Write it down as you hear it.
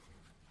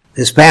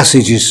This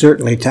passage is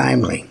certainly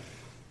timely.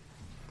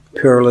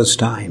 Perilous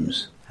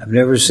times. I've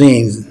never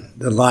seen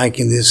the like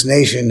in this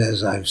nation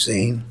as I've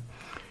seen.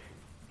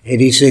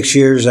 86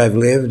 years I've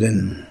lived,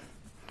 and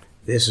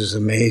this is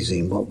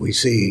amazing what we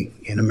see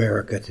in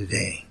America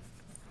today.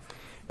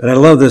 But I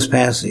love this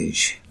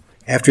passage.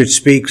 After it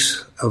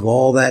speaks of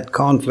all that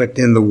conflict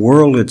in the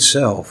world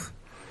itself,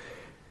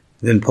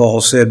 then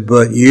Paul said,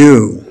 but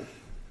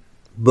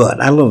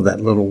I love that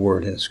little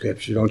word in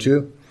Scripture, don't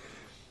you?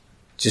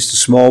 Just a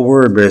small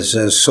word, but it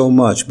says so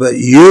much. But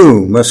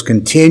you must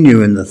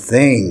continue in the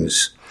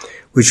things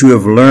which you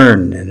have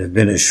learned and have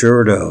been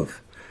assured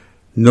of,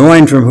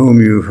 knowing from whom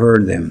you have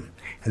heard them,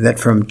 and that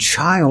from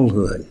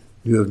childhood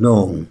you have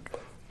known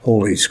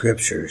Holy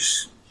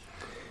Scriptures.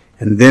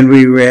 And then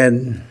we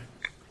read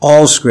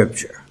all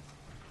Scripture.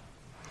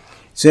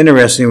 It's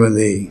interesting, when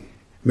the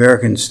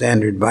American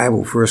Standard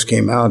Bible first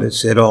came out, it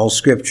said all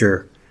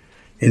Scripture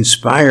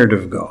inspired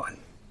of God.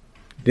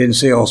 It didn't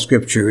say all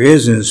Scripture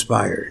is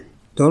inspired.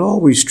 Don't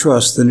always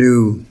trust the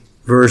new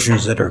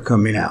versions that are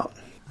coming out.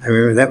 I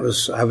remember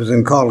I was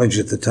in college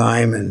at the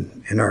time,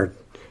 and in our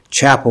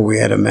chapel we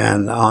had a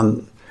man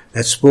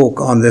that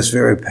spoke on this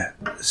very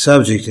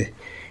subject,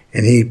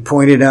 and he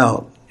pointed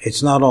out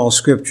it's not all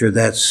Scripture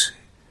that's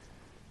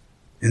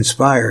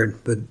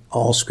inspired, but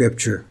all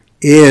Scripture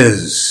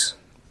is.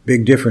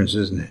 Big difference,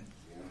 isn't it?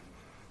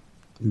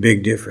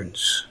 Big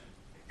difference.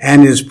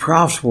 And is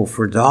profitable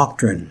for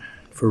doctrine,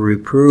 for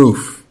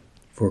reproof,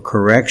 for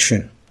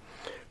correction,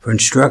 for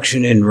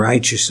instruction in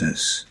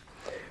righteousness,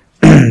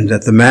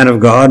 that the man of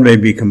God may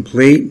be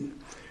complete,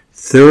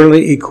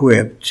 thoroughly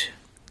equipped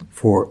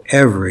for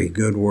every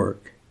good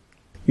work.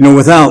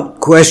 Without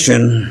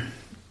question,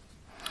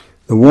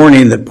 the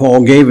warning that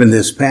Paul gave in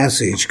this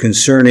passage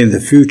concerning the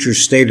future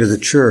state of the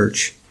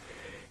church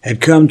had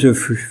come to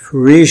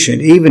fruition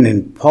even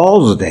in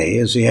Paul's day,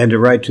 as he had to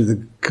write to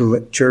the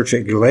church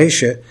at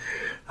Galatia,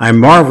 I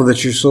marvel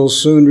that you're so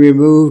soon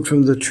removed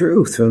from the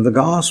truth, from the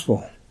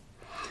gospel.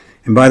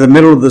 And by the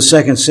middle of the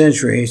 2nd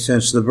century,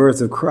 since the birth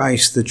of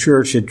Christ, the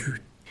church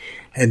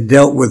had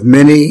dealt with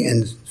many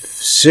and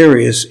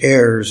serious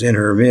errors in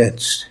her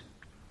midst.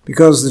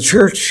 Because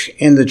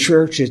in the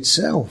church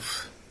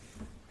itself,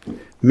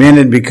 men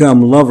had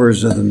become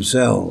lovers of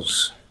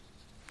themselves,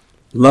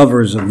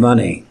 lovers of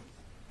money,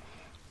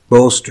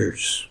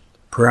 boasters,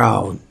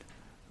 proud,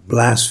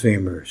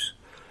 blasphemers,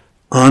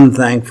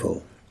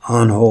 unthankful,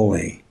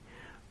 unholy,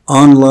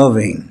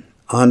 unloving,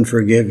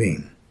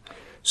 unforgiving,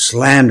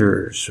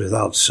 slanderers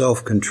without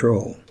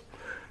self-control,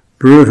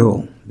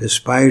 brutal,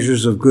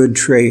 despisers of good,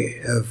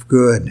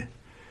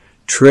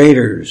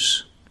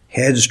 traitors,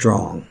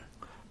 headstrong,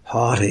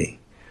 haughty,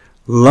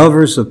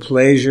 lovers of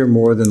pleasure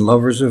more than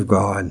lovers of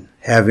God,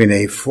 having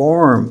a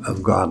form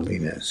of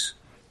godliness,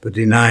 but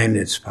denying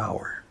its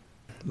power.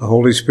 The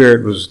Holy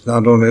Spirit was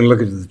not only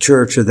looking at the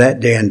church of that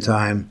day and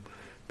time,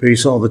 but he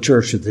saw the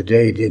church of the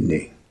day, didn't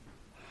he?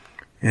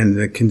 And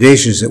the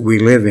conditions that we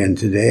live in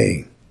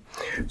today.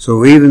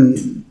 So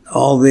even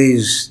all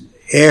these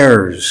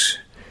errors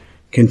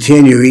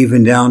continue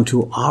even down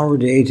to our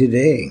day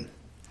today.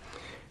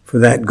 For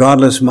that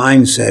godless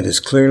mindset is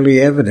clearly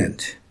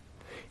evident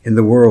in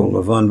the world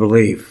of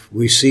unbelief.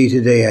 We see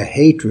today a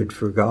hatred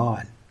for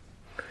God.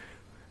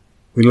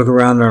 We look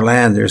around our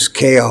land, there's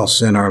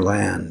chaos in our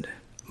land,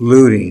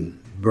 looting,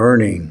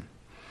 burning,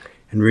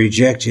 and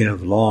rejection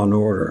of law and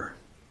order.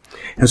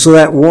 And so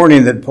that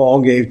warning that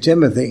Paul gave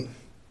Timothy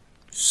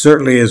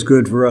certainly is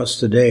good for us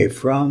today.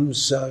 From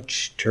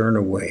such turn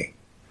away.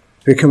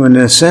 It's become a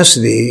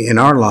necessity in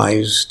our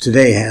lives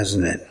today,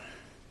 hasn't it?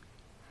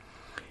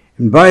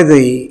 And by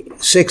the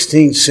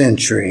 16th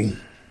century,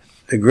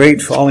 the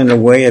great falling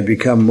away had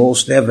become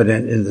most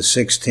evident in the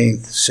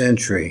 16th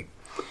century,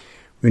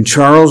 when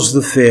Charles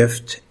V,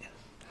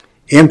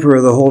 Emperor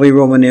of the Holy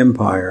Roman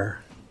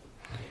Empire,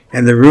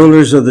 and the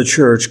rulers of the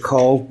church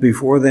called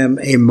before them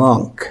a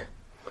monk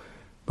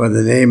by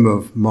the name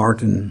of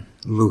Martin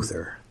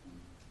Luther.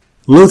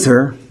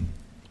 Luther,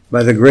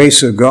 by the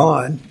grace of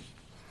God,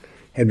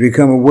 had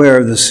become aware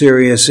of the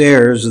serious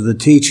errors of the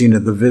teaching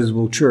of the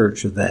visible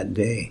church of that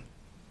day.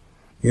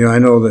 I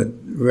know that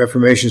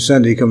Reformation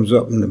Sunday comes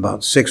up in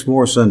about 6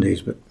 more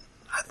Sundays, but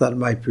I thought it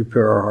might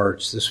prepare our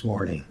hearts this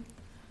morning.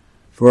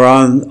 For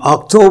on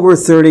October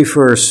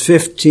 31st,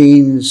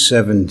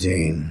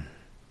 1517,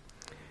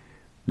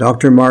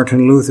 Dr.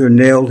 Martin Luther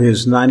nailed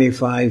his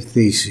 95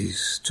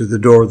 Theses to the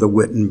door of the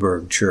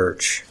Wittenberg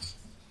Church.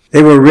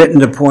 They were written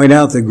to point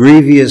out the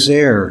grievous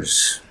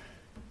errors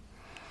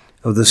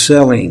of the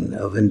selling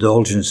of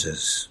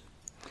indulgences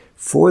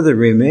for the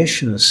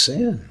remission of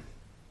sin,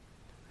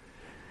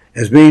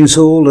 as being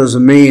sold as a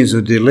means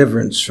of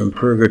deliverance from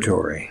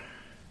purgatory.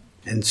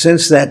 And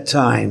since that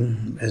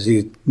time, as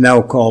he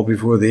now called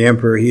before the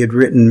emperor, he had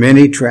written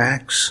many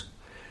tracts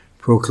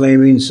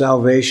proclaiming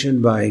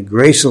salvation by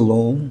grace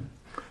alone,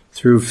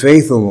 through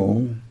faith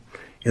alone,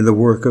 in the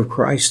work of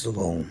Christ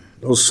alone.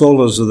 Those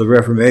solas of the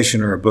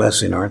Reformation are a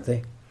blessing, aren't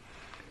they?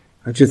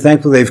 Aren't you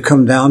thankful they've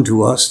come down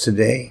to us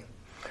today?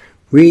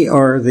 We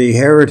are the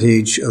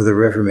heritage of the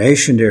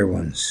Reformation, dear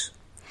ones.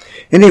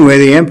 Anyway,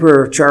 the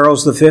Emperor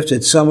Charles V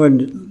had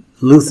summoned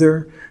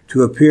Luther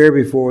to appear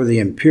before the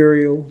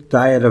Imperial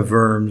Diet of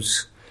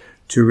Worms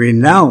to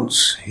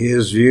renounce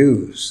his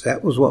views.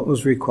 That was what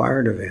was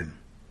required of him.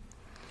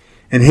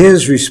 And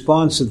his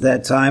response at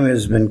that time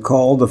has been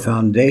called the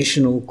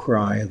foundational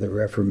cry of the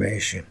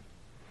Reformation.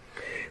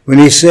 When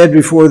he said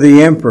before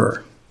the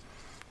emperor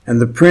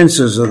and the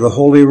princes of the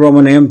Holy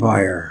Roman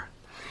Empire,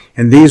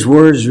 and these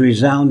words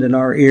resound in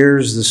our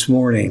ears this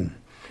morning,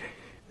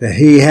 that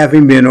he,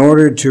 having been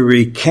ordered to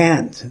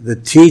recant the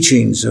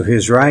teachings of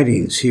his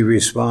writings, he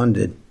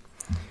responded,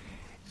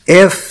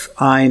 "If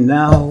I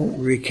now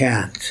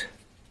recant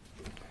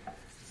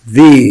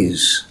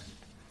these,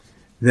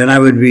 then I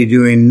would be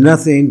doing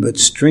nothing but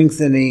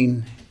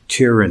strengthening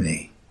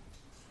tyranny."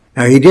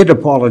 Now, he did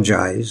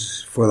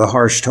apologize for the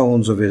harsh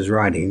tones of his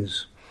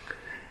writings.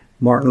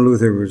 Martin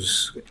Luther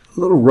was a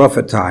little rough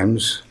at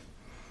times.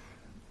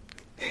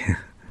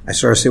 I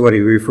started to say what he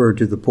referred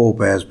to the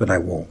Pope as, but I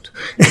won't.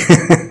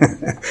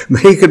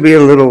 But he could be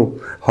a little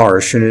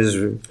harsh in his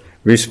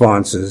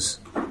responses.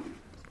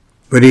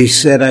 But he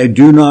said, "I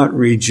do not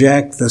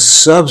reject the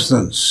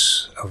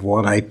substance of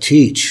what I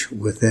teach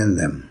within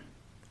them."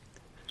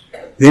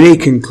 Then he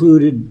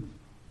concluded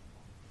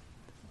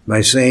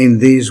by saying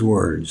these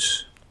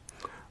words,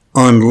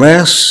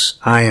 "Unless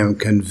I am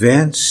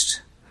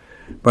convinced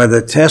by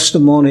the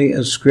testimony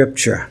of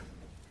Scripture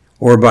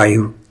or by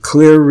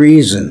clear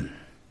reason,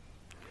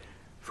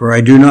 for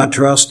I do not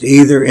trust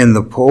either in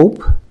the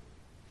Pope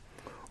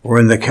or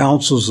in the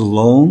councils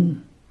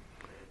alone,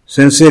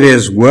 since it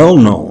is well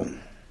known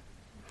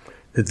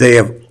that they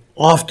have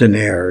often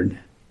erred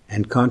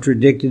and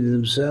contradicted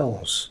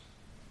themselves."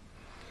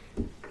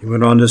 He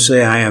went on to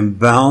say, "I am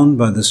bound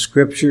by the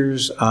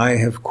Scriptures I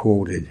have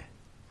quoted,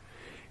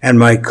 and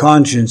my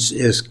conscience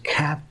is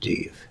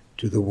captive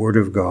to the Word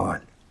of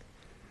God.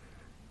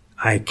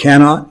 I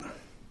cannot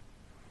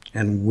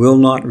and will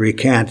not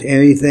recant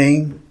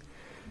anything,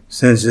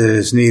 since it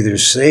is neither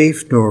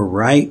safe nor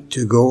right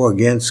to go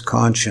against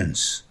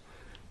conscience.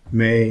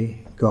 May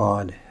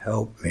God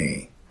help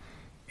me.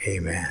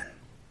 Amen."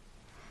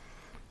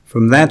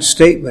 From that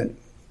statement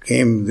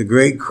came the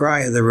great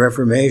cry of the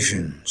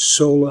Reformation,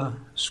 Sola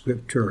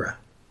Scriptura,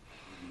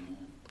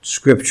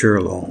 Scripture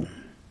alone.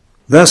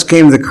 Thus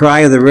came the cry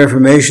of the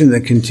Reformation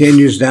that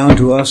continues down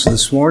to us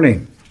this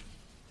morning,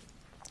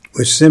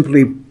 which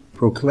simply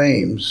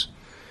proclaims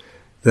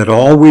that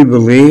all we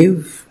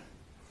believe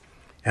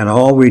and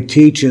all we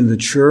teach in the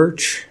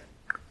church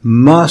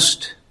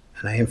must,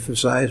 and I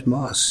emphasize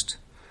must,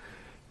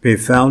 be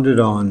founded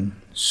on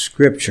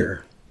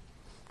Scripture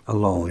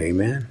alone.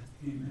 Amen?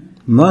 Amen.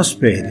 Must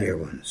be, dear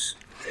ones.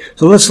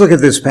 So let's look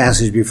at this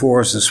passage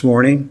before us this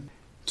morning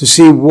to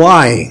see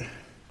why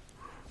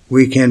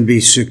we can be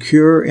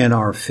secure in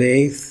our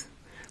faith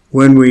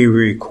when we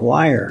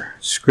require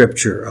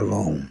Scripture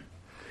alone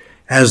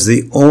as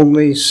the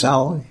only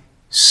solid,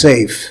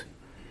 safe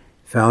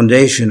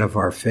foundation of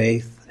our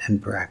faith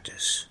and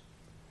practice.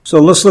 So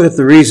let's look at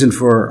the reason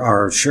for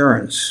our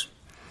assurance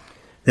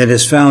that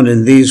is found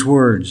in these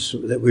words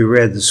that we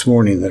read this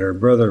morning, that our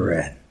brother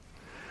read.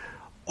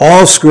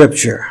 All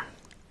Scripture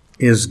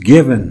is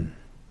given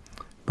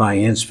by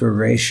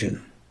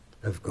inspiration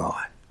of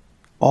God.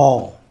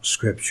 All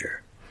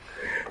Scripture.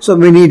 So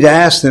we need to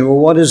ask them, well,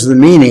 what is the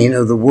meaning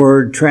of the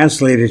word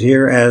translated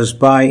here as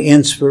by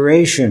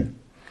inspiration?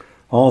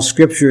 All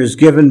Scripture is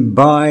given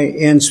by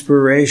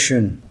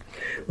inspiration.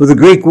 Well, the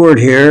Greek word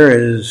here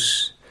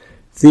is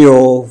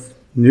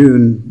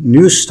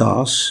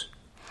theopneustos,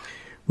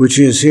 which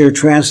is here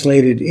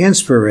translated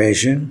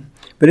inspiration,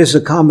 but it's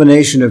a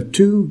combination of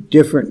two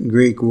different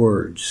Greek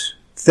words.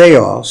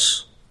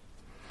 Theos,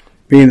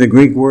 being the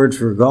Greek word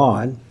for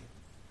God,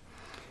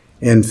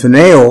 and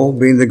pheneo,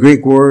 being the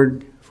Greek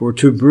word for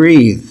to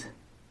breathe.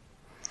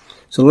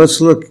 So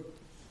let's look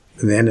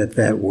then at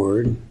that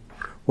word.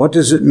 What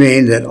does it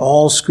mean that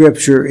all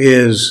Scripture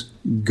is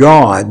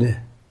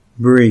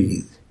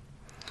God-breathed?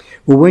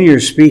 Well, when you're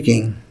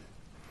speaking,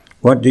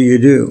 what do?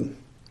 You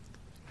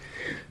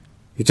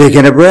take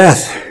in a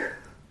breath.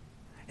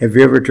 Have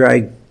you ever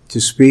tried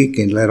to speak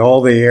and let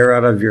all the air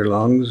out of your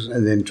lungs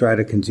and then try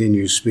to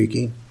continue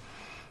speaking?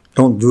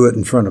 Don't do it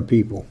in front of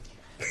people.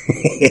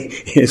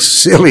 It's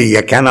silly.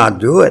 You cannot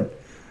do it.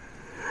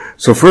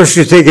 So first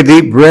you take a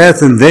deep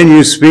breath and then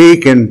you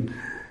speak, and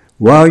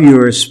while you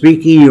are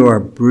speaking, you are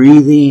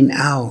breathing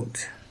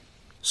out.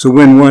 So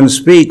when one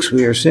speaks,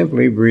 we are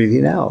simply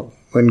breathing out.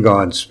 When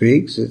God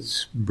speaks,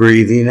 it's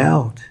breathing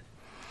out.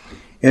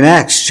 In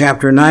Acts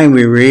chapter 9,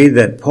 we read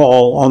that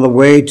Paul, on the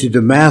way to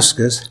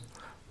Damascus,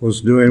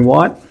 was doing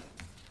what?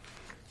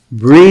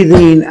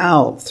 Breathing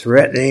out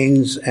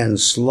threatenings and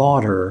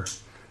slaughter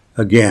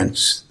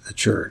against the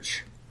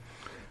church.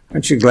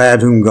 Aren't you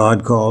glad whom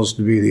God calls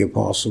to be the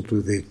apostle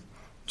to the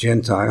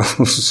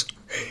Gentiles?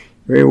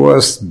 Here he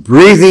was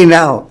breathing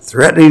out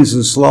threatenings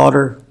and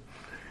slaughter.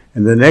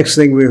 And the next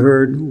thing we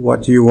heard,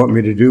 what do you want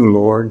me to do,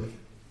 Lord?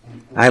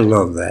 I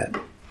love that.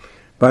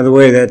 By the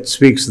way, that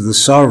speaks of the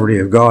sovereignty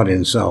of God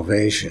in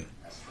salvation.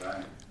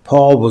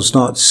 Paul was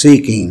not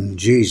seeking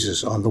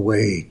Jesus on the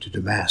way to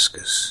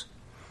Damascus.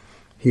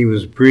 He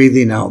was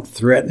breathing out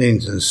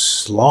threatenings and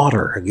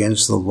slaughter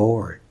against the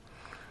Lord.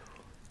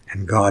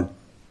 And God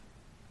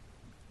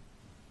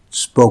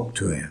spoke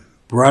to him,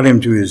 brought him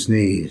to his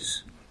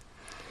knees.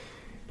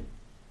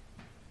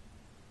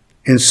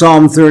 In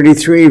Psalm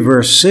 33,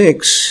 verse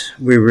 6,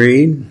 we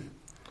read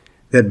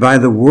that by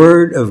the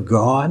word of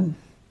God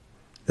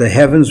the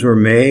heavens were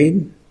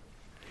made,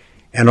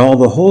 and all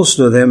the host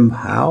of them,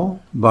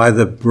 how? By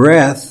the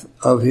breath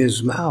of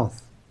his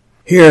mouth.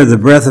 Here, the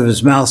breath of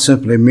his mouth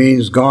simply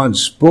means God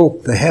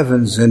spoke the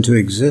heavens into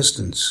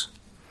existence.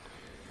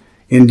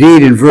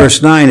 Indeed, in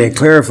verse 9, it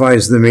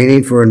clarifies the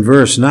meaning, for in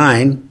verse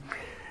 9,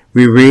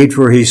 we read,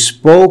 for he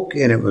spoke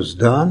and it was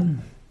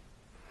done.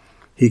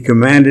 He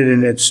commanded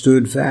and it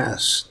stood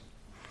fast.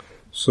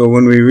 So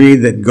when we read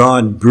that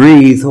God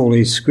breathed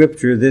Holy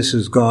Scripture, this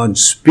is God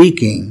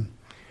speaking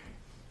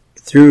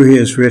through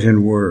his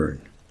written word.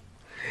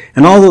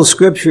 And although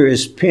Scripture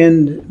is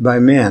penned by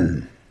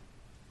men,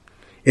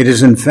 it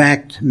is in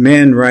fact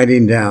men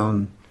writing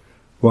down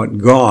what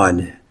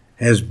God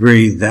has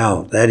breathed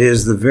out. That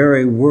is, the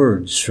very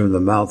words from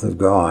the mouth of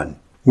God.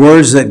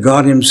 Words that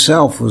God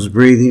himself was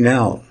breathing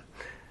out.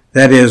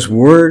 That is,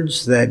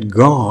 words that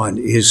God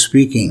is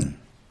speaking.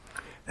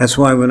 That's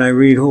why when I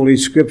read Holy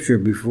Scripture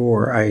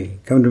before I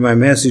come to my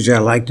message, I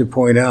like to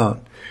point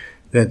out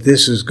that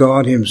this is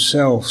God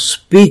himself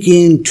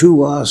speaking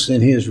to us in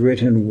his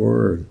written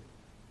word.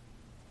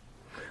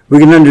 We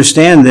can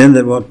understand then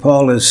that what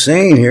Paul is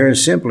saying here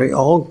is simply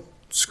all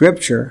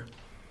Scripture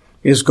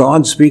is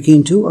God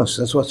speaking to us.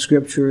 That's what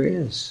Scripture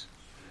is.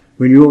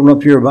 When you open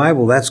up your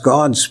Bible, that's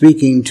God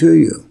speaking to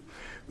you.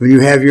 When you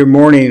have your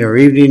morning or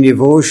evening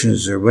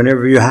devotions or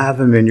whenever you have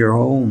them in your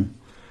home,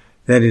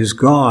 that is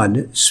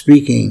God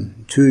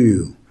speaking to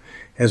you.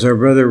 As our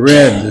brother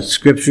read the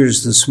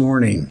Scriptures this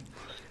morning,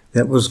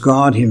 that was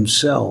God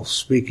himself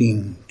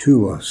speaking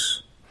to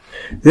us.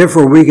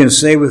 Therefore, we can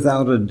say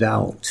without a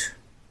doubt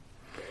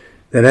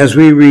that as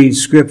we read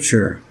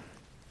Scripture,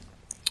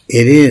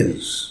 it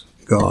is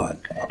God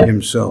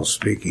himself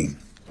speaking.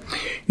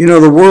 You know,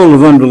 the world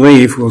of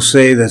unbelief will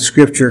say that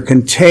Scripture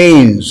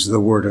contains the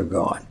Word of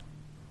God.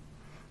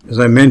 As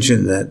I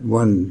mentioned, that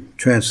one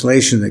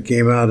translation that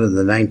came out of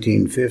the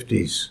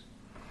 1950s.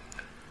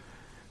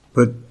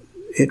 But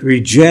it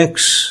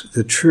rejects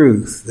the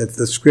truth that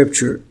the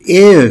Scripture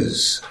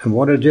is, and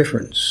what a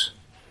difference.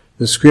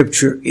 The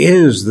Scripture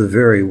is the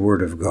very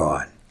Word of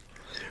God.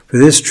 For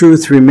this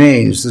truth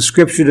remains. The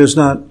Scripture does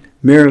not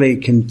merely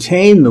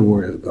contain the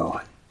Word of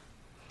God.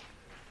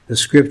 The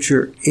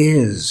Scripture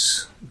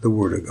is the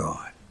Word of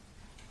God.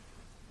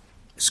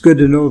 It's good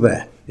to know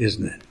that,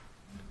 isn't it?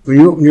 When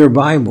you open your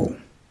Bible,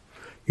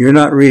 you're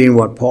not reading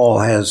what Paul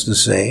has to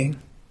say.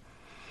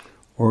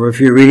 Or if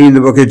you're reading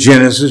the book of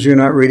Genesis, you're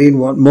not reading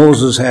what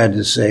Moses had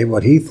to say,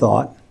 what he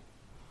thought.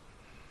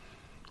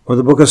 Or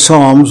the book of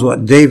Psalms,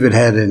 what David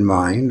had in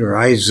mind, or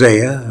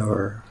Isaiah,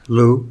 or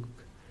Luke.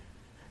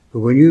 But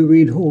when you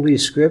read Holy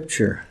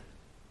Scripture,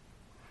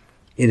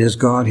 it is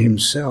God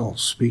himself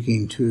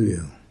speaking to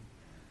you.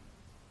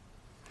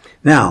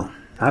 Now,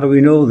 how do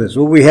we know this?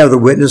 Well, we have the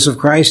witness of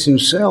Christ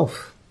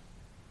himself.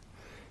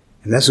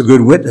 And that's a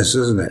good witness,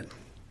 isn't it?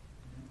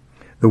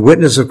 The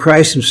witness of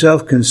Christ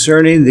himself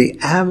concerning the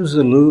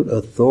absolute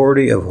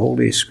authority of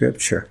Holy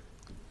Scripture.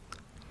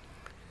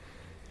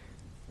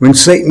 When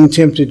Satan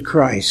tempted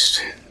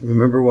Christ,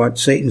 remember what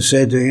Satan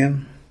said to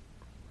him?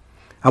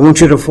 I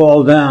want you to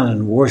fall down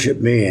and worship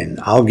me, and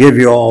I'll give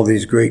you all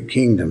these great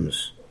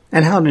kingdoms.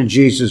 And how did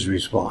Jesus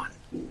respond?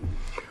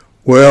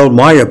 Well,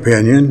 my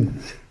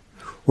opinion,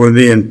 or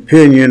the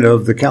opinion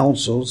of the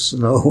councils.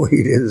 No,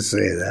 he didn't say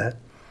that.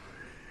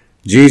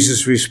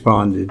 Jesus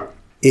responded,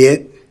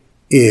 it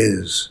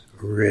is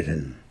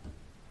written.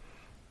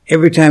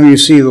 Every time you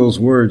see those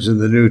words in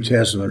the New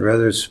Testament,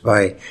 whether it's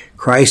by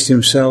Christ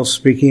himself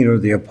speaking or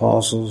the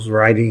apostles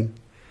writing,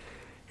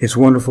 it's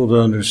wonderful to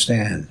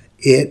understand.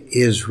 It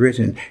is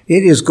written.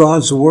 It is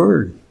God's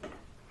word.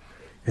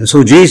 And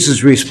so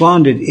Jesus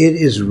responded, it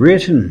is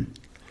written.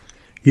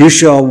 You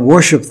shall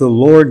worship the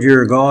Lord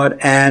your God,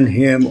 and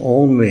him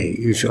only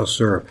you shall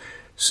serve.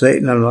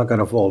 Satan, I'm not going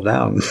to fall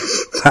down and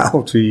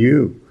bow to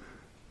you.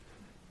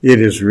 It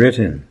is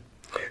written.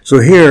 So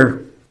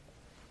here,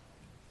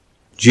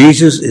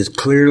 Jesus is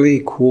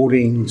clearly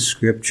quoting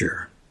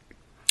Scripture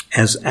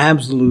as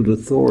absolute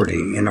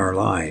authority in our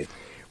lives.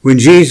 When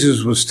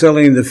Jesus was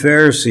telling the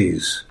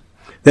Pharisees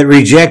that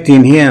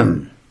rejecting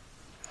him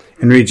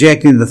and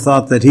rejecting the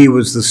thought that he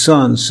was the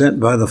Son sent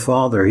by the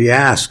Father, he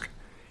asked,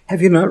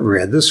 have you not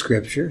read the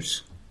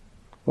Scriptures?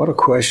 What a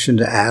question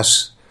to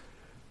ask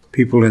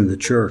people in the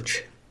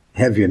church.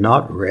 Have you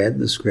not read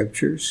the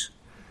Scriptures?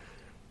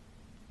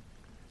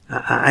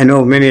 I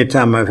know many a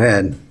time I've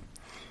had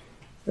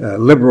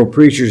liberal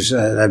preachers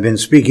I've been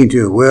speaking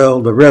to,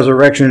 well, the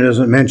resurrection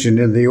isn't mentioned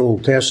in the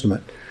Old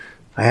Testament.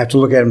 I have to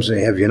look at them and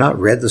say, have you not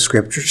read the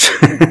Scriptures?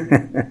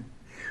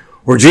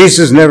 Or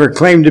Jesus never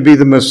claimed to be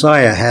the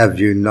Messiah. Have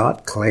you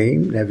not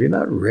claimed? Have you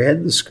not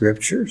read the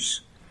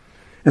Scriptures?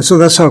 And so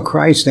that's how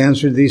Christ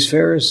answered these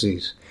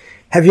Pharisees.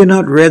 Have you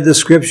not read the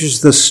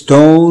Scriptures? The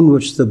stone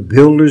which the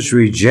builders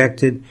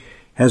rejected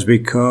has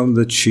become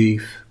the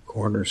chief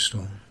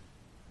cornerstone.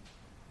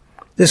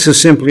 This is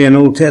simply an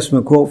Old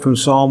Testament quote from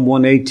Psalm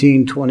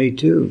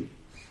 118:22.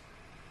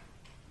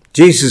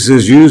 Jesus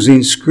is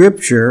using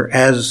Scripture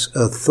as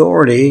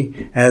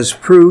authority, as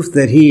proof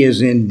that he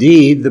is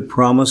indeed the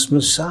promised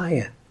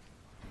Messiah.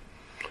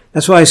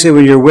 That's why I say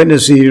when you're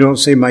witnessing, you don't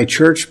say my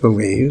church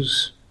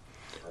believes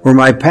or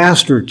my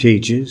pastor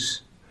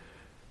teaches,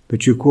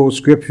 but you quote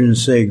Scripture and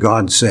say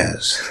God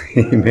says.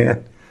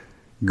 Amen.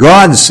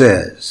 God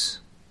says.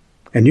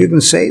 And you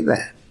can say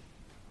that.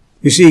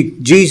 You see,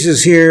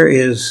 Jesus here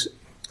is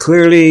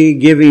clearly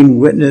giving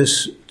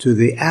witness to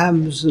the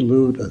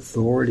absolute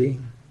authority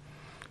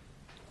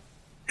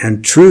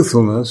and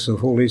truthfulness of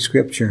Holy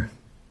Scripture.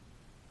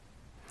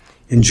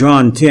 In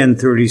John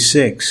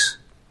 10:36,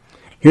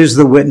 here's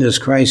the witness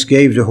Christ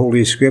gave to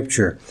Holy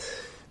Scripture.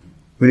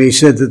 When he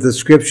said that the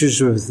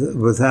Scriptures were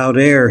without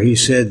error, he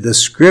said, the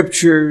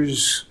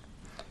Scriptures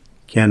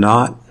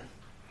cannot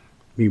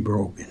be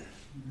broken.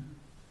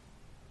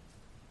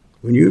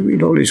 When you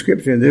read Holy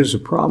Scripture, there's a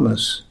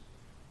promise.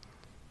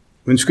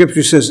 When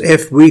Scripture says,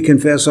 if we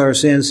confess our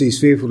sins, he's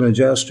faithful and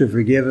just to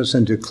forgive us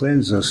and to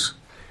cleanse us.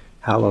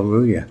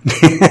 Hallelujah.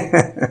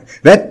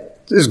 That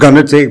is going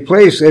to take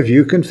place if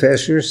you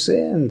confess your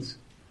sins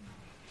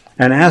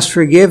and ask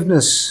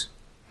forgiveness.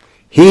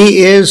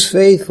 He is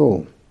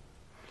faithful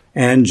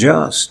and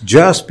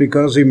just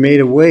because he made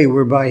a way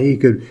whereby he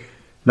could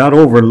not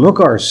overlook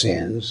our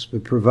sins,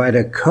 but provide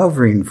a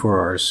covering for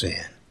our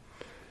sin.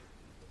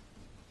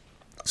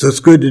 So it's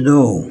good to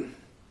know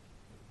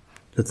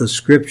that the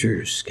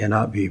Scriptures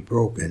cannot be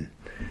broken.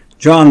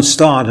 John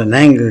Stott, an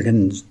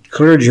Anglican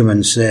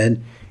clergyman,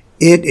 said,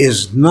 it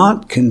is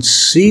not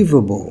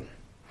conceivable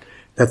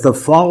that the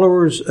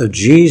followers of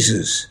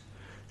Jesus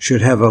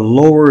should have a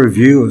lower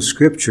view of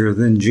Scripture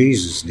than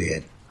Jesus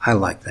did. I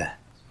like that.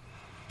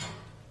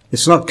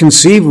 It's not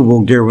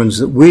conceivable, dear ones,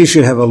 that we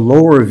should have a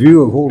lower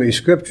view of Holy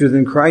Scripture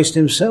than Christ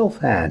himself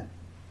had.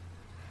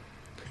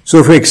 So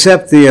if we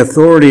accept the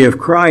authority of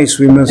Christ,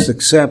 we must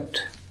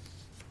accept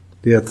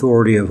the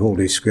authority of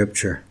Holy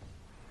Scripture.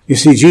 You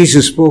see,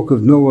 Jesus spoke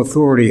of no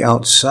authority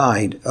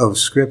outside of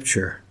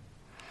Scripture.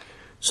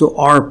 So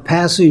our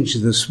passage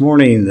this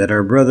morning that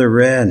our brother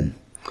read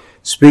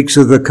speaks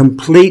of the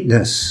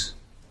completeness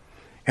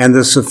and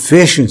the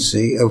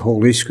sufficiency of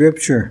Holy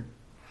Scripture.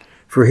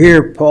 For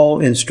here, Paul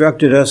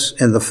instructed us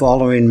in the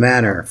following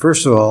manner.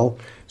 First of all,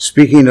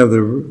 speaking of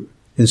the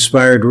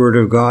inspired Word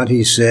of God,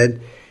 he said,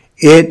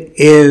 it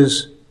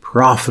is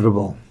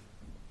profitable.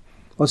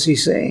 What's he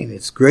saying?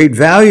 It's great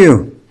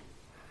value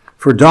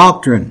for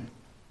doctrine.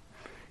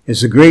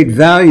 It's a great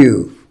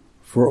value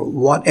for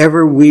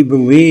whatever we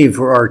believe,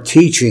 for our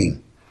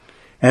teaching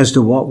as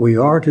to what we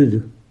are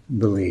to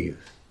believe.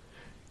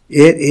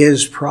 It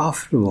is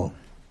profitable.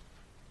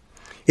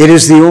 It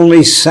is the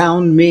only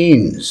sound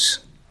means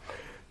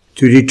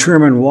to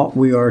determine what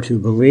we are to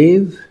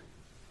believe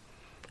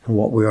and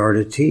what we are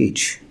to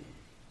teach.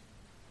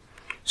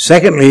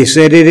 Secondly, he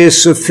said it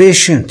is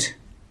sufficient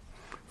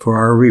for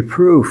our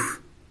reproof,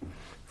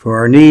 for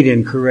our need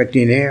in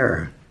correcting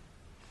error.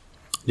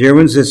 Dear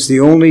ones, it's the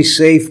only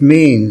safe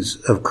means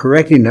of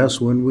correcting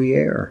us when we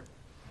err,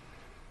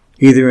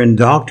 either in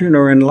doctrine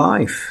or in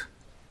life.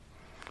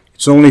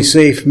 It's only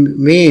safe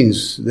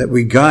means that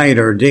we guide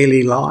our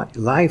daily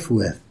life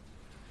with,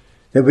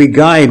 that we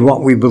guide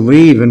what we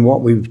believe and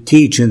what we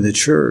teach in the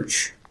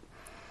church.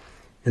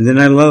 And then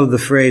I love the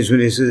phrase when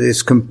he says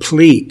it's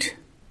complete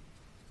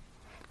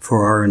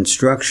for our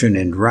instruction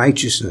in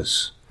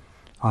righteousness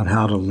on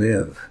how to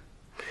live.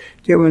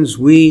 Dear ones,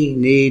 we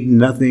need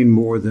nothing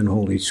more than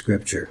Holy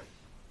Scripture.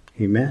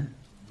 Amen?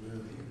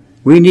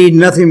 We need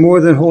nothing more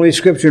than Holy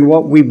Scripture in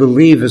what we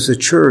believe as a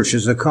church,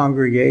 as a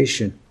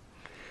congregation.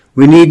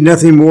 We need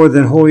nothing more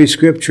than Holy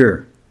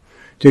Scripture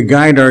to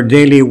guide our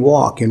daily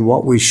walk in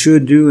what we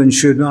should do and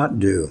should not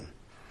do,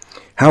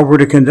 how we're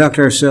to conduct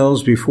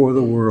ourselves before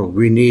the world.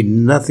 We need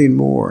nothing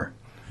more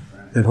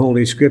than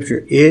Holy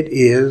Scripture. It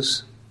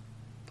is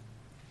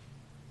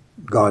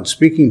God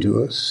speaking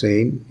to us,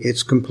 saying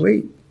it's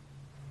complete.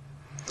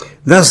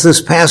 Thus,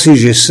 this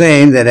passage is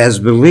saying that as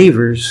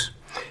believers,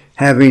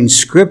 having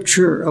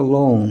Scripture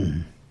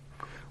alone,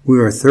 we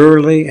are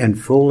thoroughly and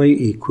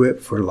fully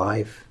equipped for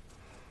life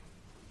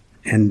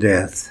and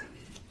death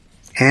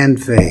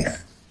and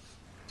faith.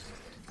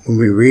 When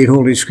we read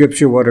Holy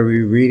Scripture, what are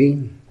we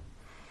reading?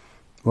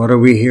 What are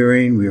we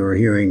hearing? We are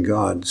hearing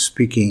God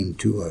speaking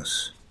to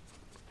us.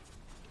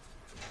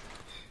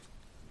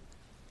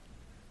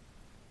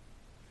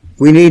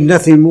 We need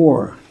nothing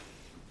more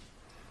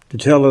to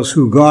tell us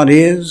who God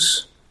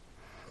is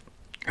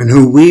and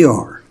who we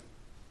are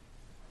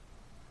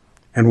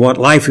and what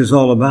life is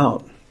all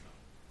about.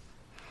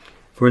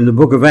 For in the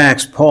book of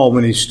Acts, Paul,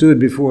 when he stood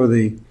before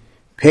the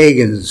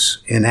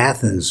pagans in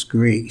Athens,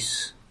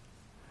 Greece,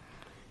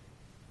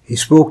 he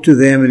spoke to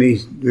them, and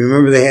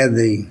remember they had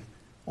the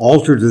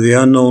altar to the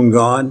unknown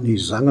God. He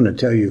says, I'm going to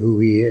tell you who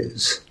he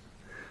is.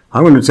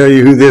 I'm going to tell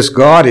you who this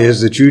God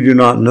is that you do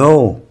not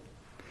know.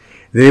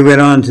 Then he went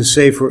on to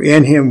say, for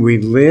in him we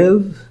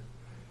live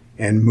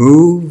and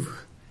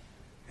move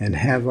and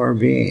have our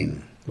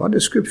being. What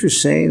is Scripture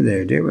saying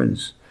there, dear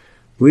ones?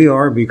 We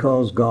are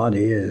because God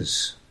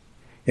is.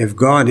 If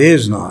God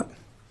is not,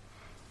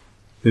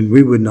 then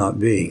we would not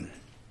be.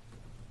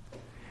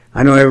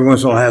 I know every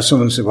once in a while I have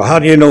someone say, well, how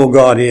do you know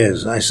God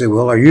is? I say,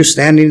 well, are you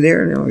standing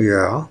there? No,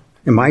 yeah.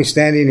 Am I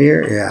standing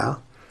here? Yeah.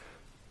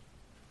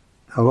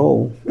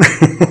 Hello.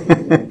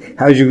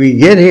 How did we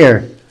get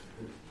here?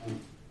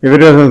 If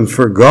it wasn't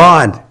for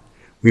God,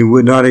 we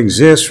would not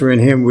exist, for in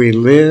him we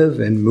live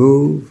and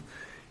move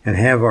and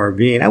have our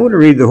being. I want to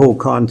read the whole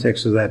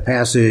context of that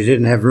passage. I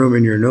didn't have room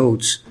in your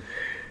notes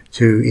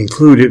to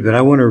include it, but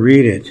I want to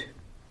read it.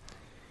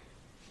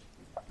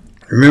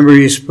 Remember,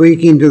 he's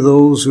speaking to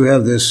those who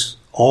have this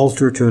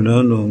altar to an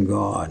unknown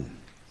God.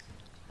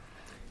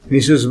 And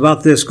he says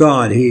about this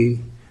God,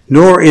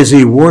 nor is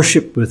he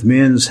worshipped with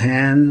men's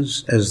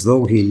hands as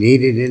though he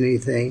needed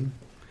anything,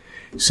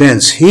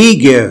 since he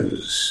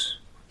gives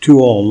to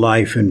all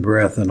life and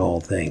breath and all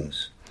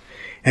things.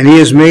 And he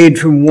has made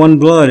from one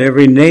blood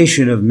every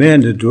nation of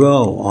men to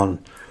dwell on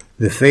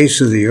the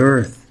face of the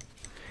earth,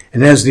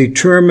 and has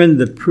determined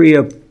the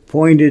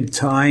pre-appointed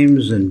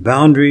times and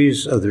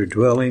boundaries of their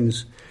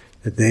dwellings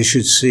that they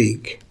should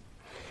seek,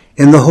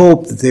 in the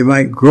hope that they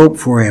might grope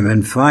for him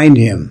and find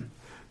him,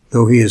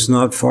 though he is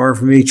not far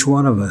from each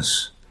one of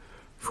us.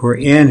 For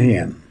in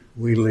him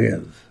we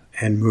live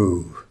and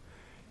move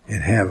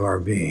and have our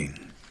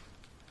being.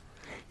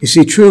 You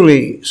see,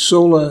 truly,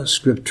 Sola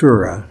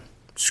Scriptura,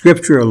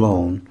 Scripture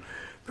alone,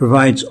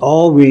 provides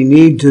all we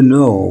need to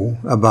know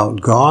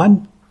about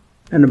God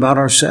and about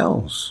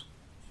ourselves.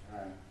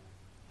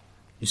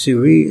 You see,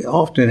 we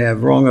often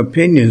have wrong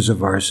opinions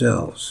of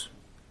ourselves.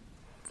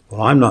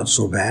 Well, I'm not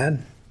so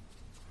bad.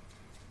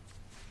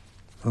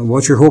 Well,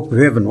 what's your hope of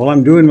heaven? Well,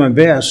 I'm doing my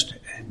best.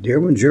 Dear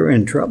ones, you're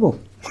in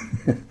trouble.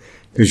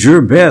 Because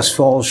your best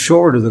falls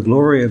short of the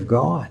glory of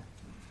God.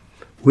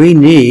 We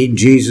need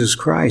Jesus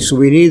Christ. So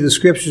we need the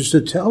Scriptures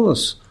to tell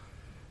us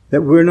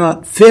that we're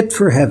not fit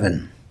for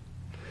heaven.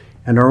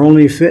 And our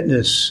only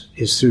fitness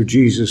is through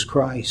Jesus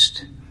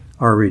Christ,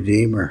 our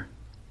Redeemer.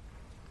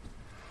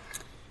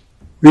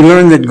 We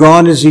learn that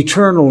God is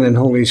eternal in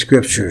Holy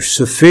Scripture,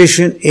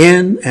 sufficient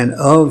in and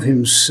of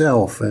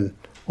himself and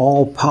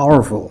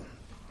all-powerful,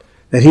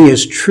 that he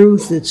is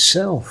truth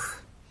itself.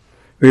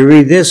 We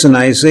read this in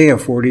Isaiah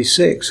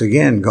 46.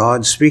 Again,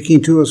 God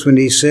speaking to us when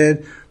he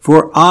said,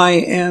 for I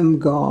am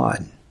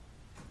God,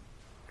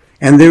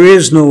 and there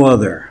is no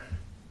other.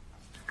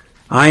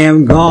 I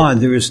am God,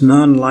 there is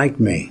none like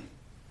me,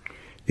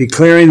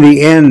 declaring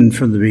the end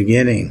from the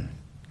beginning,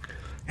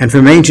 and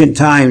from ancient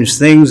times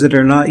things that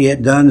are not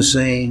yet done,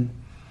 saying,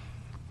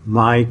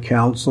 my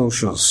counsel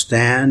shall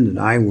stand, and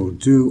I will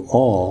do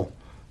all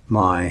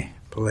my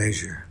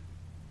pleasure.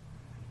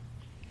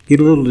 Get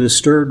a little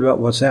disturbed about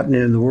what's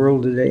happening in the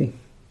world today?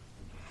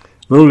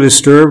 A little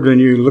disturbed when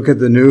you look at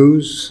the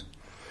news,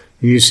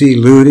 you see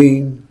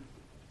looting,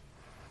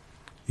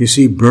 you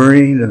see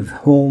burning of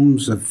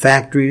homes, of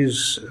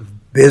factories,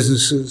 of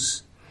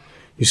businesses,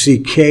 you see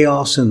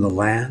chaos in the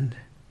land.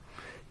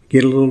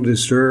 Get a little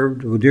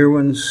disturbed. Well, dear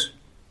ones,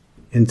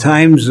 in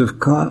times of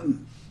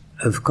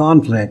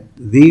conflict,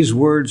 these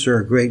words are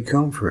a great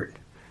comfort.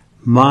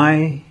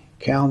 My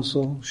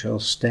counsel shall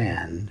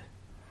stand.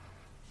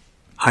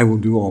 I will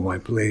do all my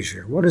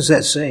pleasure. What is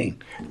that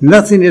saying?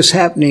 Nothing is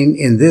happening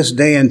in this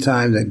day and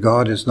time that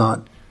God is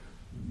not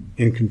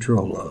in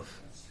control of.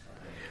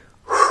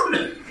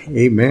 Whew.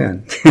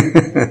 Amen.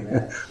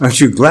 Aren't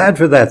you glad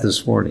for that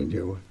this morning,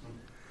 dear one?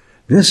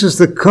 This is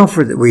the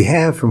comfort that we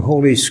have from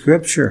Holy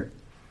Scripture.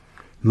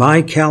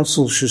 My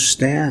counsel shall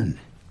stand.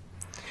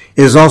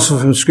 It is also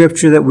from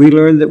Scripture that we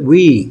learn that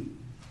we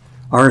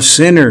are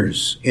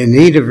sinners in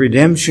need of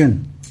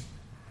redemption.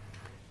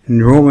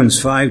 In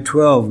Romans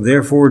 5:12,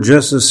 therefore,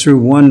 just as through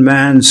one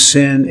man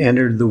sin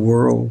entered the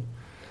world,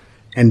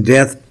 and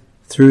death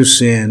through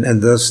sin,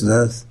 and thus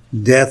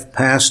death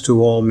passed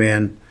to all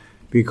men,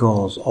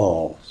 because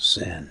all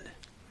sinned.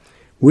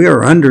 We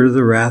are under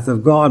the wrath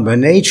of God by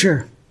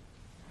nature.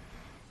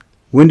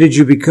 When did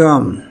you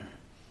become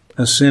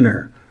a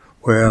sinner?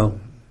 Well,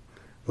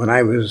 when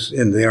I was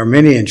in the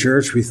Arminian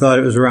church, we thought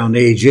it was around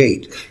age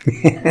 8.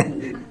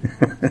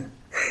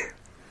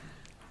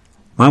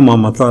 My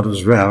mama thought it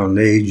was around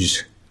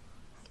age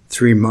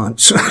 3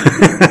 months.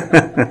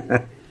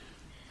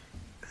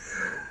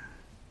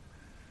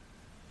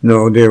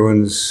 No, dear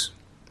ones,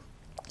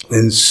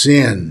 in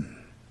sin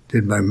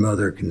did my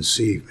mother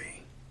conceive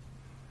me.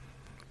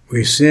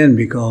 We sin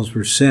because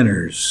we're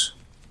sinners.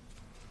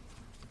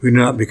 We do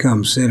not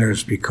become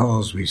sinners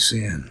because we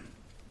sin.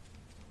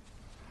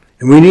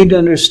 And we need to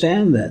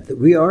understand that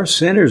we are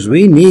sinners.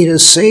 We need a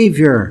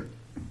Savior.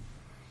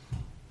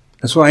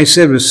 That's why I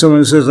said when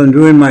someone says, I'm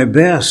doing my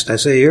best, I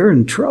say, you're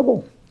in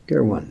trouble,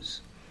 dear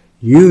ones.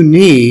 You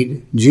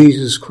need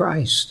Jesus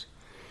Christ.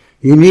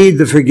 You need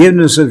the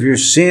forgiveness of your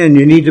sin.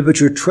 You need to put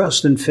your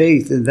trust and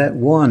faith in that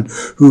one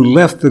who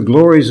left the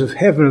glories of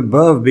heaven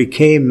above,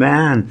 became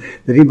man,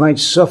 that he might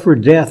suffer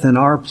death in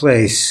our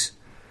place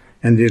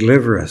and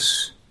deliver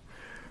us.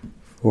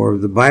 For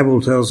the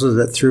Bible tells us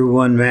that through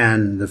one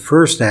man, the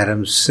first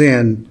Adam,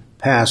 sin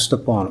passed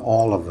upon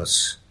all of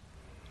us.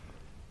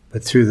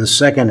 But through the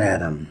second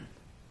Adam,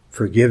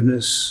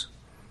 forgiveness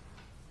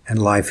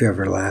and life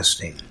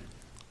everlasting.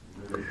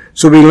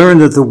 So we learn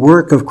that the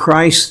work of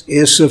Christ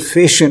is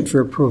sufficient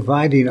for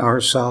providing our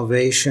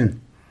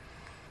salvation.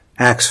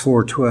 Acts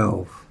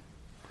 4:12.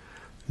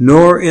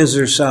 Nor is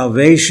there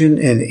salvation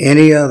in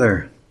any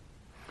other,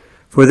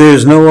 for there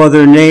is no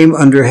other name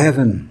under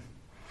heaven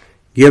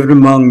given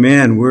among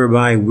men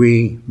whereby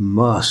we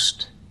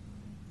must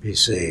be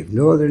saved.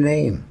 No other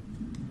name.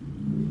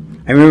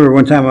 I remember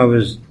one time I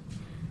was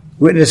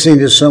witnessing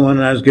to someone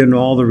and I was giving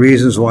all the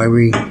reasons why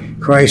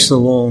Christ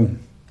alone.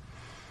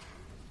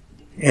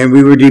 And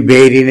we were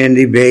debating.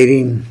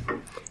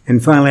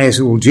 And finally I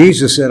said, well,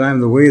 Jesus said,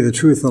 I'm the way, the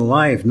truth, and the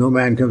life. No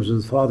man comes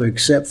to the Father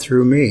except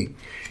through me.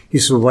 He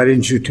said, well, why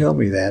didn't you tell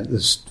me that in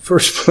the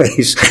first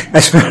place? I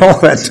spent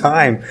all that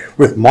time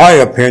with my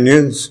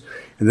opinions.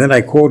 And then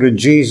I quoted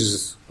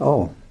Jesus.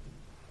 Oh,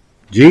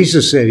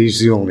 Jesus said he's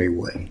the only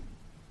way.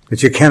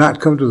 That you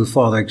cannot come to the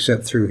Father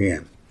except through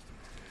him.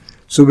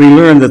 So we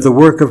learn that the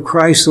work of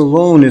Christ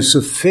alone is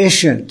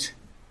sufficient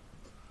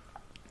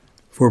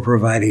for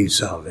providing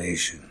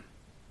salvation.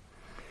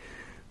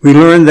 We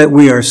learn that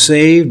we are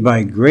saved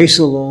by grace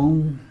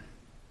alone,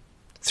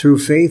 through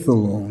faith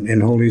alone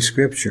in Holy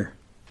Scripture.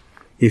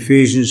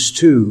 Ephesians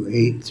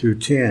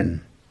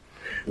 2:8-10.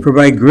 For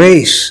by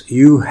grace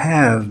you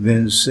have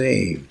been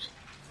saved.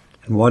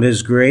 And what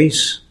is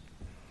grace?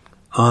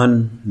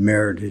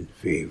 Unmerited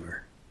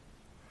favor.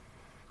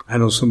 I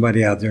know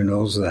somebody out there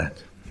knows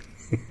that.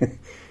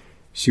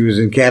 She was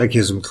in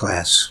catechism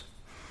class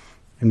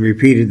and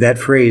repeated that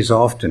phrase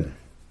often.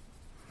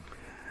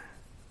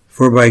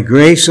 For by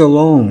grace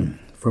alone,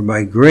 for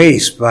by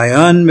grace, by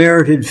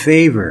unmerited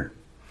favor,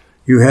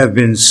 you have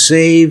been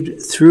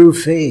saved through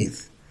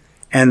faith,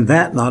 and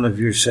that not of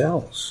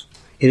yourselves.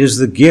 It is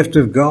the gift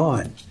of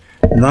God,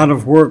 not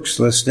of works,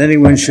 lest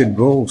anyone should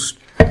boast.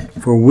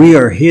 For we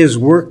are his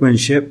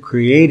workmanship,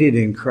 created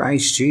in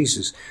Christ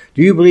Jesus.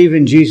 Do you believe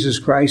in Jesus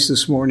Christ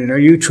this morning? Are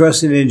you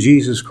trusting in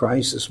Jesus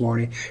Christ this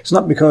morning? It's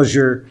not because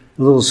you're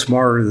a little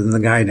smarter than the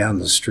guy down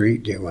the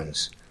street, dear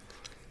ones.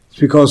 It's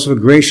because of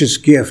a gracious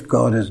gift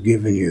God has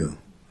given you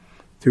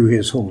through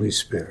his Holy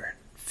Spirit.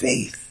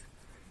 Faith,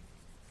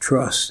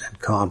 trust, and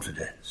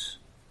confidence.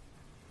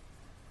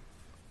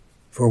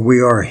 For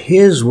we are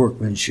his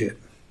workmanship,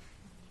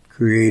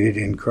 created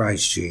in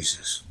Christ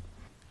Jesus.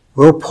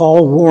 Well,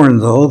 Paul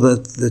warned, though,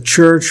 that the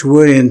church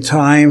would in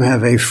time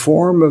have a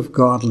form of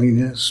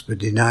godliness but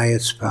deny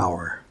its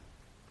power.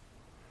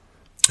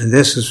 And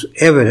this is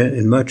evident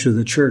in much of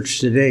the church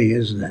today,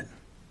 isn't it?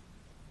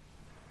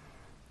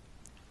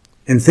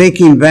 And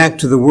thinking back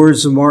to the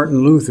words of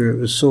Martin Luther, it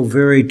was so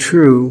very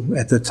true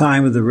at the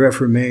time of the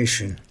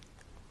Reformation.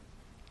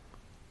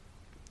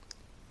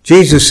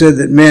 Jesus said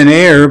that men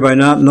err by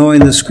not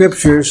knowing the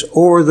Scriptures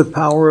or the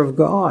power of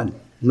God,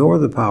 nor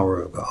the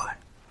power of God.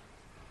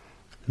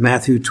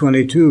 Matthew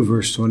 22,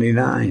 verse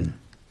 29.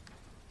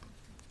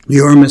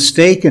 You are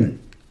mistaken.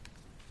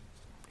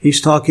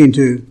 He's talking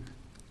to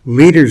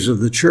leaders of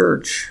the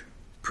church,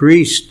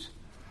 priests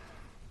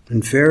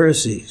and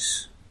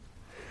Pharisees.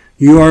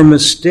 You are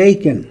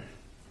mistaken.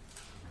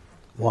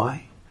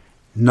 Why?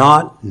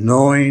 Not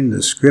knowing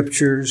the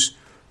Scriptures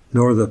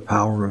nor the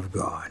power of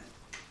God.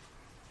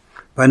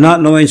 By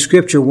not knowing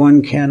Scripture,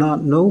 one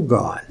cannot know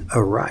God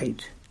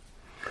aright.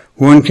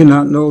 One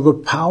cannot know the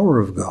power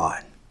of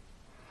God.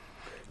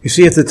 You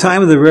see, at the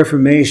time of the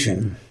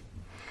Reformation,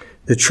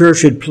 the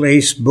church had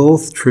placed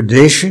both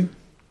tradition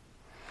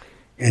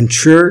and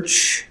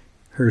church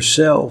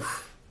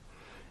herself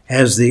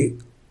as the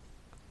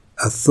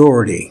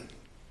authority,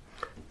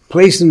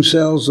 placed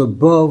themselves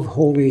above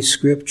Holy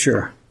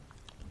Scripture.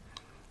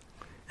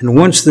 And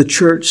once the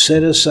church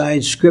set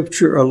aside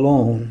Scripture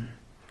alone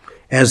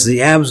as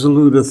the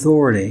absolute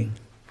authority,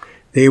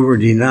 they were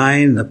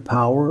denying the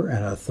power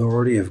and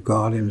authority of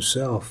God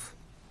himself.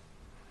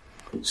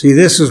 See,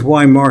 this is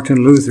why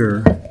Martin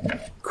Luther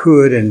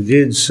could and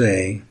did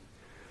say,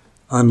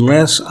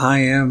 unless I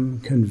am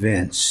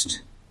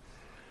convinced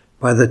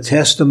by the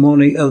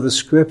testimony of the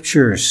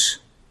Scriptures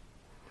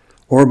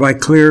or by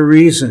clear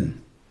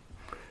reason,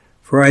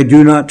 for I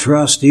do not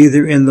trust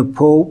either in the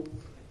Pope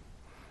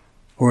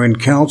or in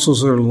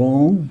councils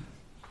alone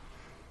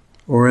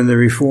or in the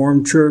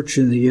Reformed Church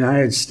in the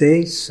United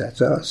States.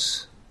 That's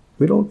us.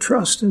 We don't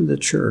trust in the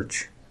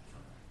church.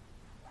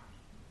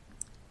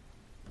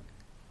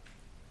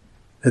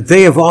 That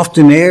they have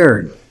often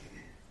erred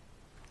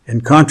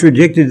and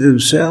contradicted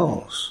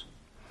themselves.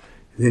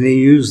 Then he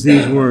used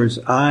these words,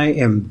 I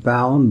am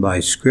bound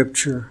by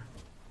Scripture.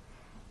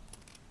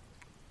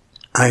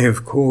 I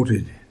have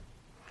quoted,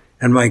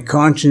 and my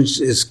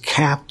conscience is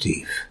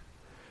captive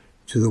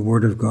to the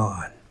Word of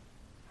God.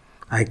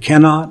 I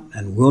cannot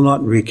and will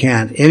not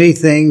recant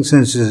anything,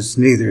 since it's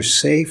neither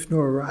safe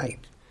nor right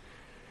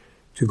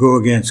to go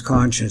against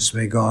conscience.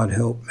 May God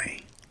help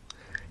me.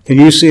 Can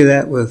you say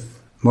that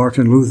with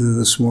Martin Luther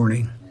this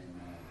morning?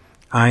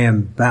 I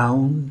am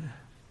bound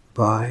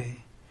by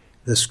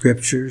the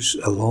Scriptures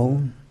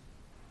alone.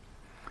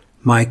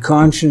 My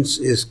conscience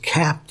is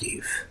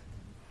captive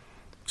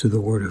to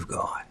the Word of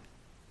God.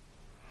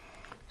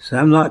 So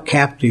I'm not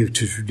captive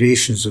to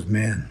traditions of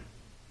men,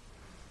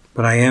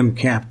 but I am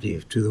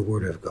captive to the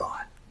Word of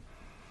God.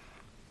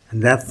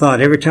 And that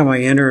thought, every time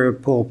I enter a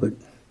pulpit,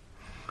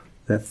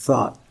 that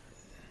thought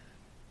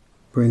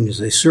brings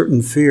a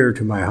certain fear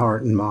to my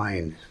heart and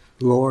mind.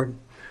 Lord,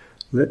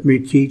 let me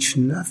teach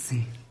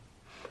nothing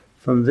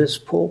from this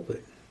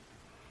pulpit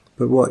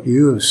but what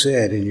you have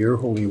said in your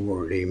holy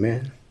word.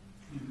 Amen.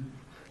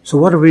 So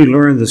what have we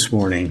learned this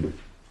morning?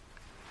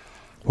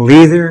 Well,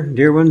 either,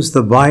 dear ones,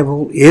 the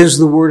Bible is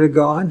the Word of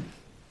God,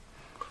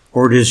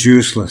 or it is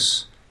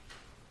useless.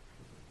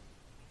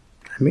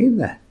 I mean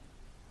that.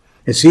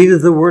 It's either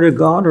the Word of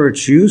God or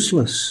it's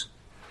useless.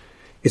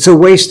 It's a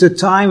waste of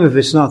time if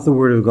it's not the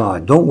Word of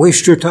God. Don't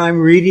waste your time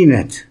reading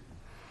it.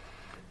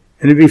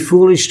 And it'd be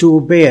foolish to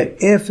obey it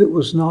if it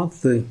was not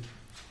the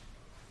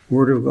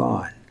Word of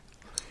God.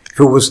 If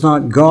it was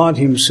not God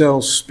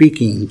Himself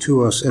speaking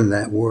to us in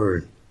that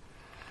Word.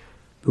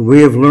 But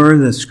we have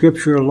learned that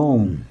Scripture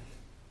alone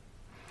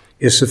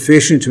is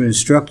sufficient to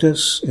instruct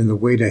us in the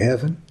way to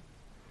heaven,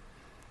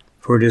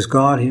 for it is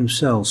God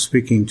Himself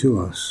speaking to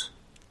us.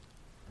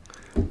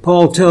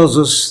 Paul tells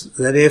us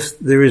that if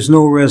there is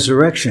no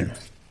resurrection,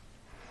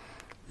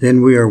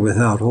 then we are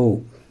without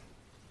hope.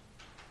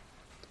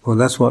 Well,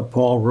 that's what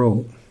Paul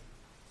wrote.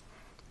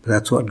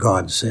 That's what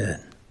God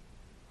said.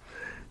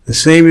 The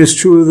same is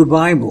true of the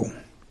Bible.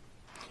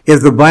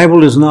 If the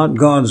Bible is not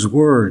God's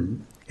Word,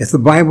 if the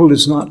Bible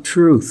is not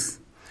truth,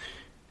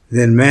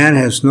 then man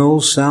has no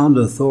sound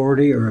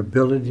authority or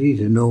ability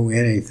to know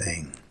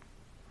anything.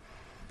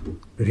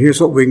 But here's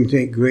what we can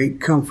take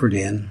great comfort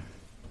in.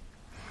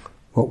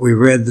 What we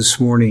read this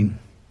morning,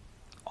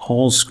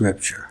 all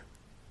Scripture,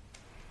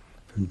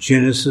 from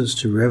Genesis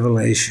to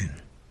Revelation,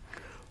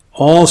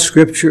 all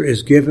Scripture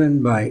is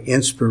given by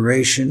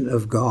inspiration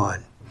of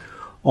God.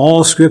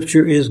 All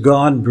Scripture is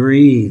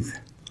God-breathed.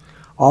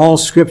 All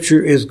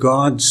Scripture is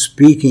God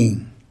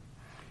speaking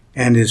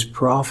and is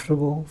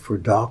profitable for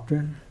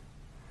doctrine,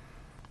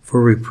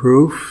 for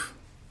reproof,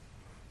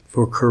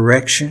 for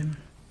correction,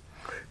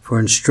 for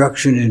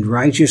instruction in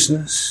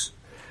righteousness,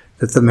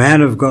 that the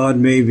man of God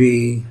may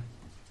be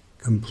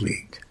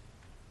complete.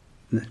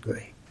 Isn't that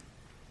great?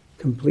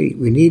 Complete.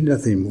 We need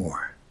nothing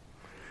more.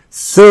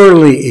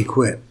 Thoroughly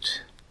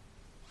equipped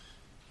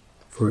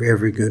for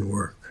every good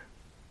work.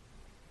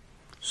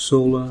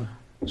 Sola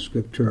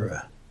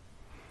Scriptura.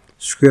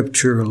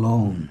 Scripture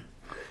alone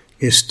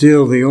is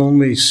still the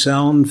only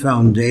sound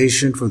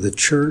foundation for the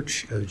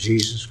church of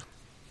Jesus.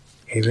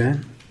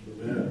 Amen?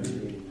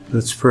 Amen.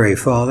 Let's pray.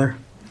 Father,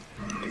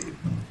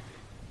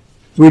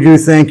 we do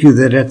thank you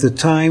that at the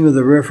time of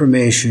the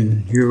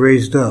Reformation, you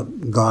raised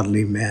up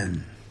godly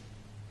men.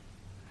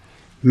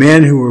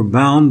 Men who were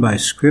bound by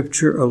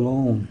Scripture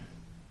alone.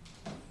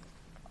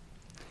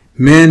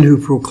 Men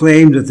who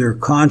proclaimed that their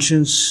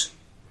conscience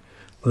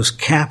was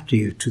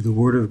captive to the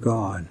Word of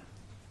God.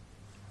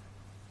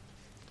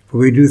 For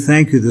we do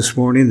thank you this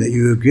morning that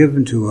you have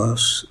given to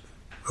us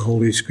the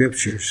Holy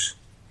Scriptures,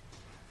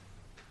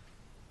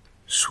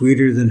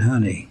 sweeter than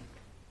honey,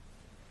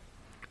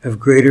 of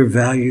greater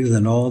value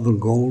than all the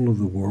gold of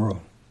the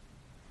world.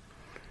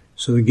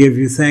 So we give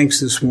you thanks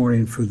this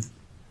morning for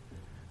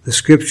the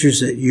Scriptures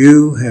that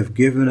you have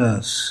given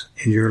us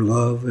in your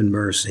love and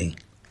mercy,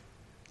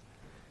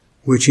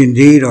 which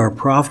indeed are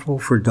profitable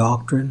for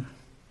doctrine,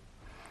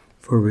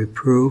 for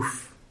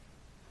reproof,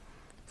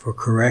 for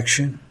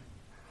correction,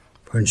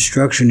 for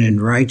instruction in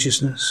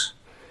righteousness,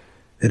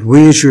 that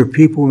we as your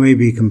people may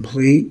be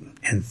complete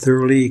and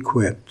thoroughly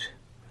equipped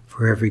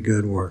for every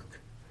good work.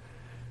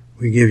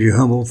 We give you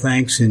humble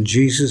thanks in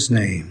Jesus'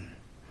 name.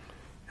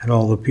 And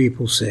all the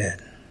people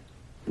said,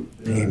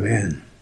 Amen.